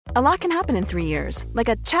A lot can happen in 3 years, like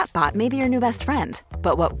a chatbot may be your new best friend.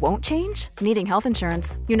 But what won't change? Needing health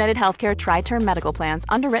insurance. United Healthcare Tri-Term Medical Plans,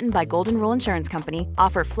 underwritten by Golden Rule Insurance Company,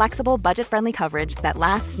 offer flexible, budget-friendly coverage that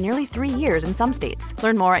lasts nearly 3 years in some states.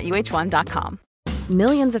 Learn more at uh1.com.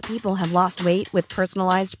 Millions of people have lost weight with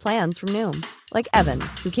personalized plans from Noom. Like Evan,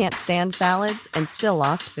 who can't stand salads and still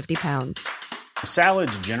lost 50 pounds.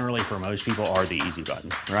 Salads generally for most people are the easy button,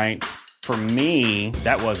 right? For me,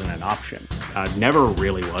 that wasn't an option. I never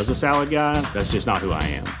really was a salad guy. That's just not who I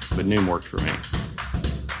am. But Noom worked for me.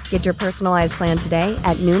 Get your personalized plan today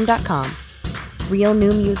at Noom.com. Real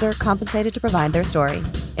Noom user compensated to provide their story.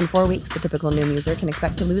 In 4 weeks, the typical Noom user can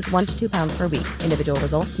expect to lose 1 to 2 pounds per week. Individual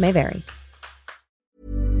results may vary.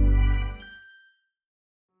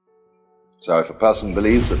 So if a person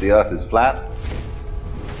believes that the earth is flat,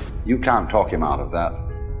 you can't talk him out of that.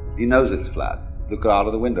 He knows it's flat. Look out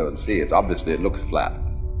of the window and see. It looks flat.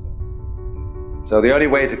 So the only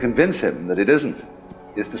way to convince him that it isn't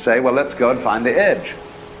is to say, well, let's go and find the edge.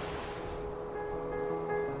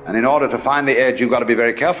 And in order to find the edge, you've got to be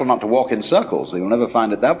very careful not to walk in circles, so you'll never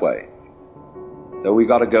find it that way. So we've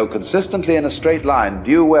got to go consistently in a straight line,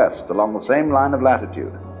 due west, along the same line of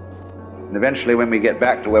latitude. And eventually, when we get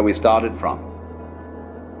back to where we started from,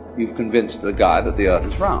 you've convinced the guy that the earth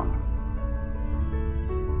is round.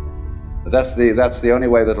 But that's the only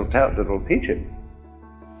way that'll teach him.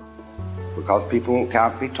 Because people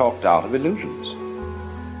can't be talked out of illusions.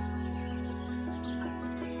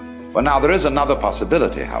 Well, now, there is another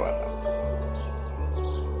possibility, however.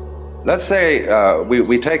 Let's say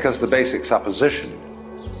we take as the basic supposition,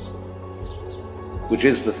 which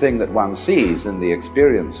is the thing that one sees in the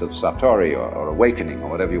experience of Satori or awakening or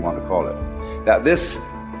whatever you want to call it, that this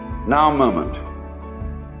now moment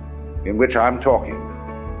in which I'm talking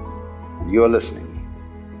and you're listening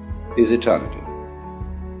is eternity.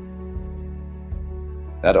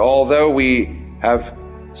 That although we have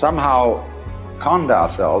somehow conned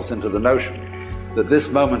ourselves into the notion that this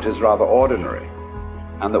moment is rather ordinary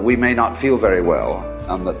and that we may not feel very well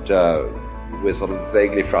and that we're sort of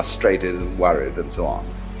vaguely frustrated and worried and so on,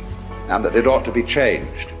 and that it ought to be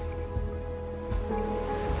changed.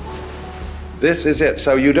 This is it.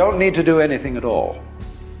 So you don't need to do anything at all.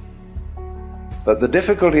 But the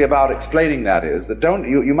difficulty about explaining that is that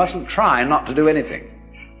you mustn't try not to do anything,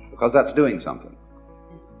 because that's doing something.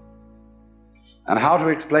 And how to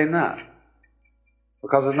explain that?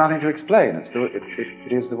 Because there's nothing to explain.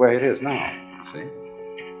 It is the way it is now, you see.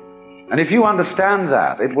 And if you understand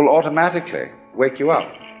that, it will automatically wake you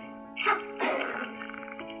up.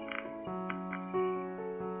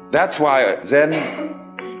 That's why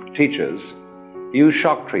Zen teachers use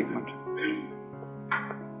shock treatment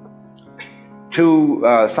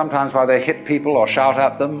to sometimes why they hit people or shout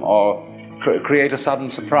at them or create a sudden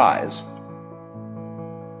surprise.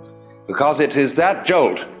 Because it is that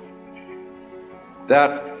jolt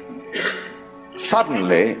that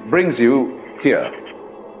suddenly brings you here.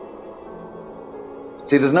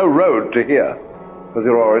 See, there's no road to here, because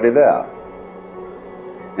you're already there.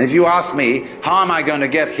 And if you ask me, how am I going to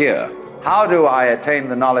get here? How do I attain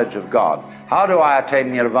the knowledge of God? How do I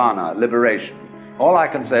attain nirvana, liberation? All I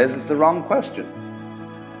can say is it's the wrong question.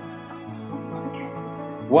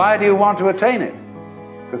 Why do you want to attain it?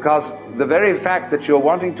 Because the very fact that you're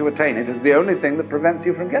wanting to attain it is the only thing that prevents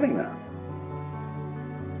you from getting there.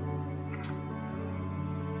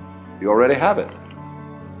 You already have it.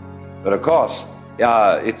 But of course,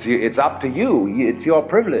 it's up to you. It's your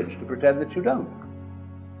privilege to pretend that you don't.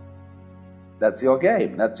 That's your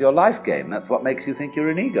game. That's your life game. That's what makes you think you're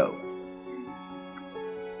an ego.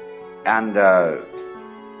 And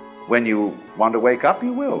when you want to wake up,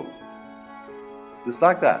 you will. Just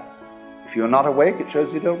like that. If you're not awake, it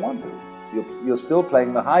shows you don't want to. You're still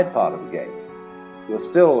playing the hide part of the game. You're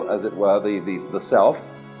still, as it were, the self,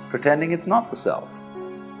 pretending it's not the self.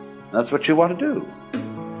 That's what you want to do.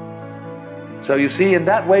 So you see, in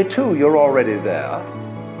that way too, you're already there.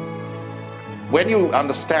 When you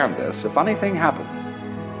understand this, a funny thing happens.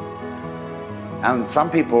 And some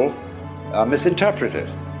people misinterpret it.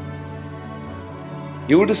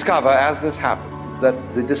 You will discover, as this happens, that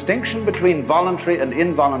the distinction between voluntary and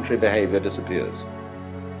involuntary behavior disappears.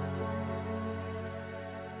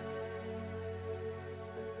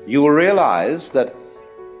 You will realize that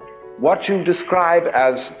what you describe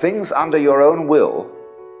as things under your own will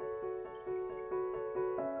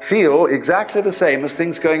feel exactly the same as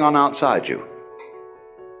things going on outside you.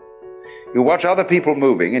 You watch other people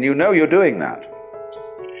moving and you know you're doing that.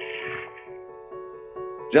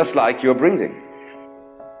 Just like you're breathing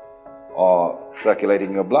or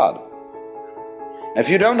circulating your blood. If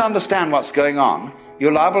you don't understand what's going on,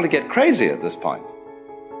 you're liable to get crazy at this point.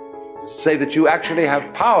 say that you actually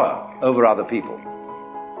have power over other people.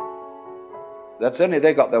 That's only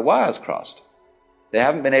they got their wires crossed. They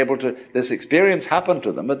haven't been able to, this experience happened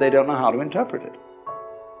to them, but they don't know how to interpret it.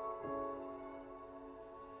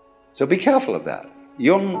 So be careful of that.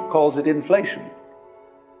 Jung calls it inflation.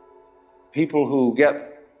 People who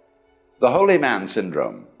get the holy man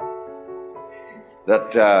syndrome,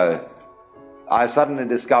 that I suddenly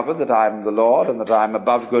discovered that I'm the Lord and that I'm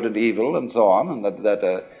above good and evil and so on, and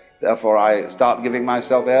that therefore I start giving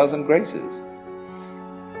myself airs and graces.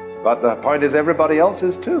 But the point is, everybody else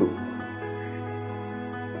is too.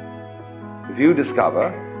 If you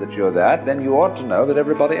discover that you're that, then you ought to know that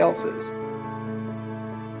everybody else is.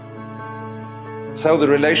 So the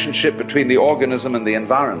relationship between the organism and the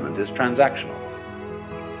environment is transactional.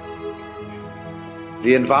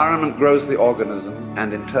 The environment grows the organism,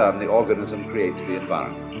 and in turn the organism creates the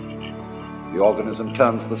environment. The organism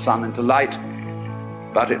turns the sun into light,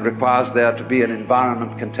 but it requires there to be an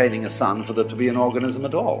environment containing a sun for there to be an organism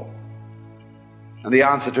at all. And the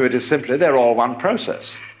answer to it is simply, they're all one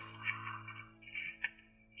process.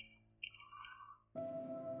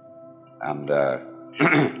 And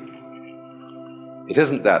it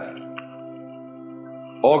isn't that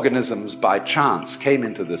organisms by chance came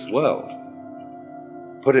into this world.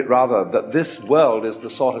 Put it rather that this world is the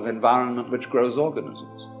sort of environment which grows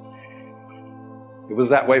organisms. It was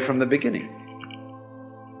that way from the beginning.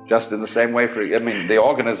 Just in the same way, the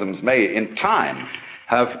organisms may in time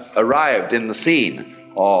have arrived in the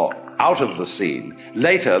scene or out of the scene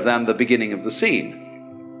later than the beginning of the scene.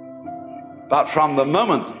 But from the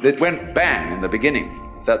moment it went bang in the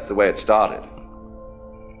beginning, that's the way it started,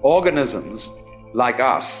 organisms like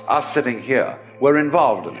us sitting here, were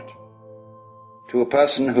involved in it. To a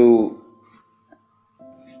person who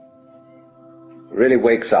really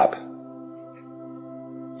wakes up,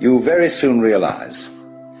 you very soon realize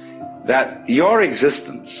that your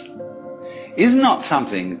existence is not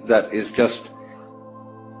something that is just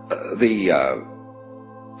the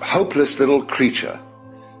hopeless little creature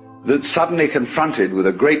that's suddenly confronted with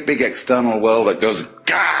a great big external world that goes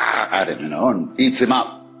gah at him, and eats him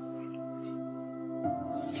up.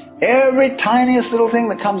 Every tiniest little thing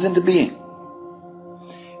that comes into being,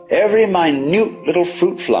 every minute little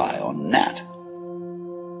fruit fly or gnat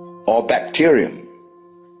or bacterium,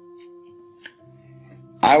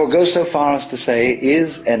 I will go so far as to say,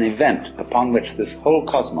 is an event upon which this whole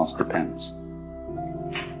cosmos depends.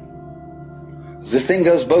 This thing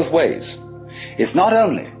goes both ways. It's not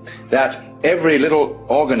only that every little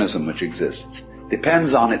organism which exists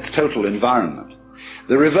depends on its total environment.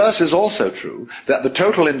 The reverse is also true, that the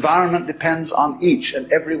total environment depends on each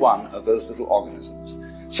and every one of those little organisms.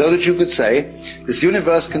 So that you could say, this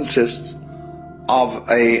universe consists of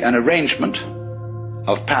an arrangement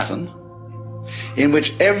of pattern in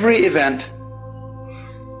which every event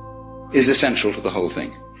is essential to the whole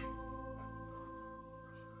thing.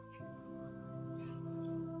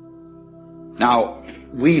 Now,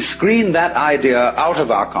 we screen that idea out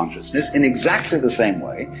of our consciousness in exactly the same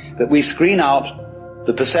way that we screen out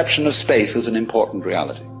the perception of space as an important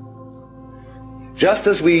reality. Just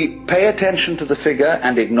as we pay attention to the figure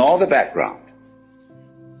and ignore the background,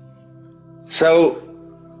 so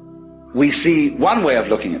we see one way of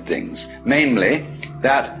looking at things, namely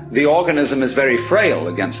that the organism is very frail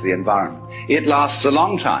against the environment. It lasts a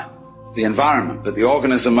long time, the environment, but the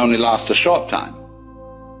organism only lasts a short time.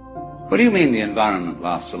 What do you mean the environment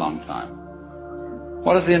lasts a long time?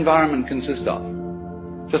 What does the environment consist of?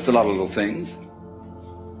 Just a lot of little things.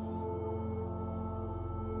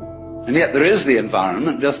 And yet there is the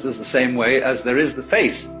environment just as the same way as there is the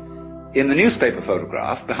face in the newspaper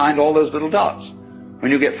photograph behind all those little dots.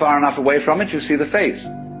 When you get far enough away from it, you see the face.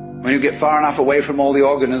 When you get far enough away from all the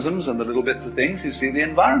organisms and the little bits of things, you see the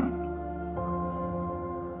environment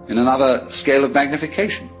in another scale of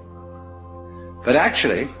magnification. But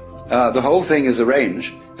actually, the whole thing is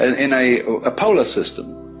arranged in a polar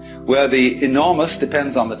system where the enormous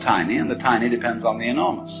depends on the tiny and the tiny depends on the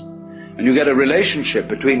enormous. And you get a relationship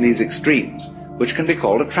between these extremes which can be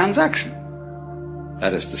called a transaction.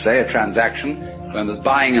 That is to say, a transaction when there's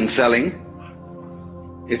buying and selling.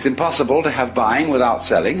 It's impossible to have buying without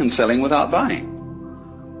selling and selling without buying.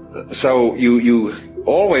 So you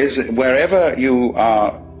always, wherever you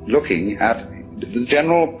are looking at the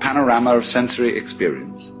general panorama of sensory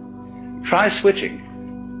experience, try switching.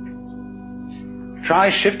 Try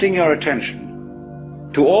shifting your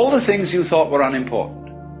attention to all the things you thought were unimportant,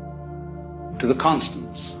 to the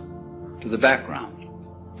constants, to the background,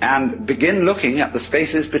 and begin looking at the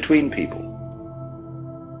spaces between people.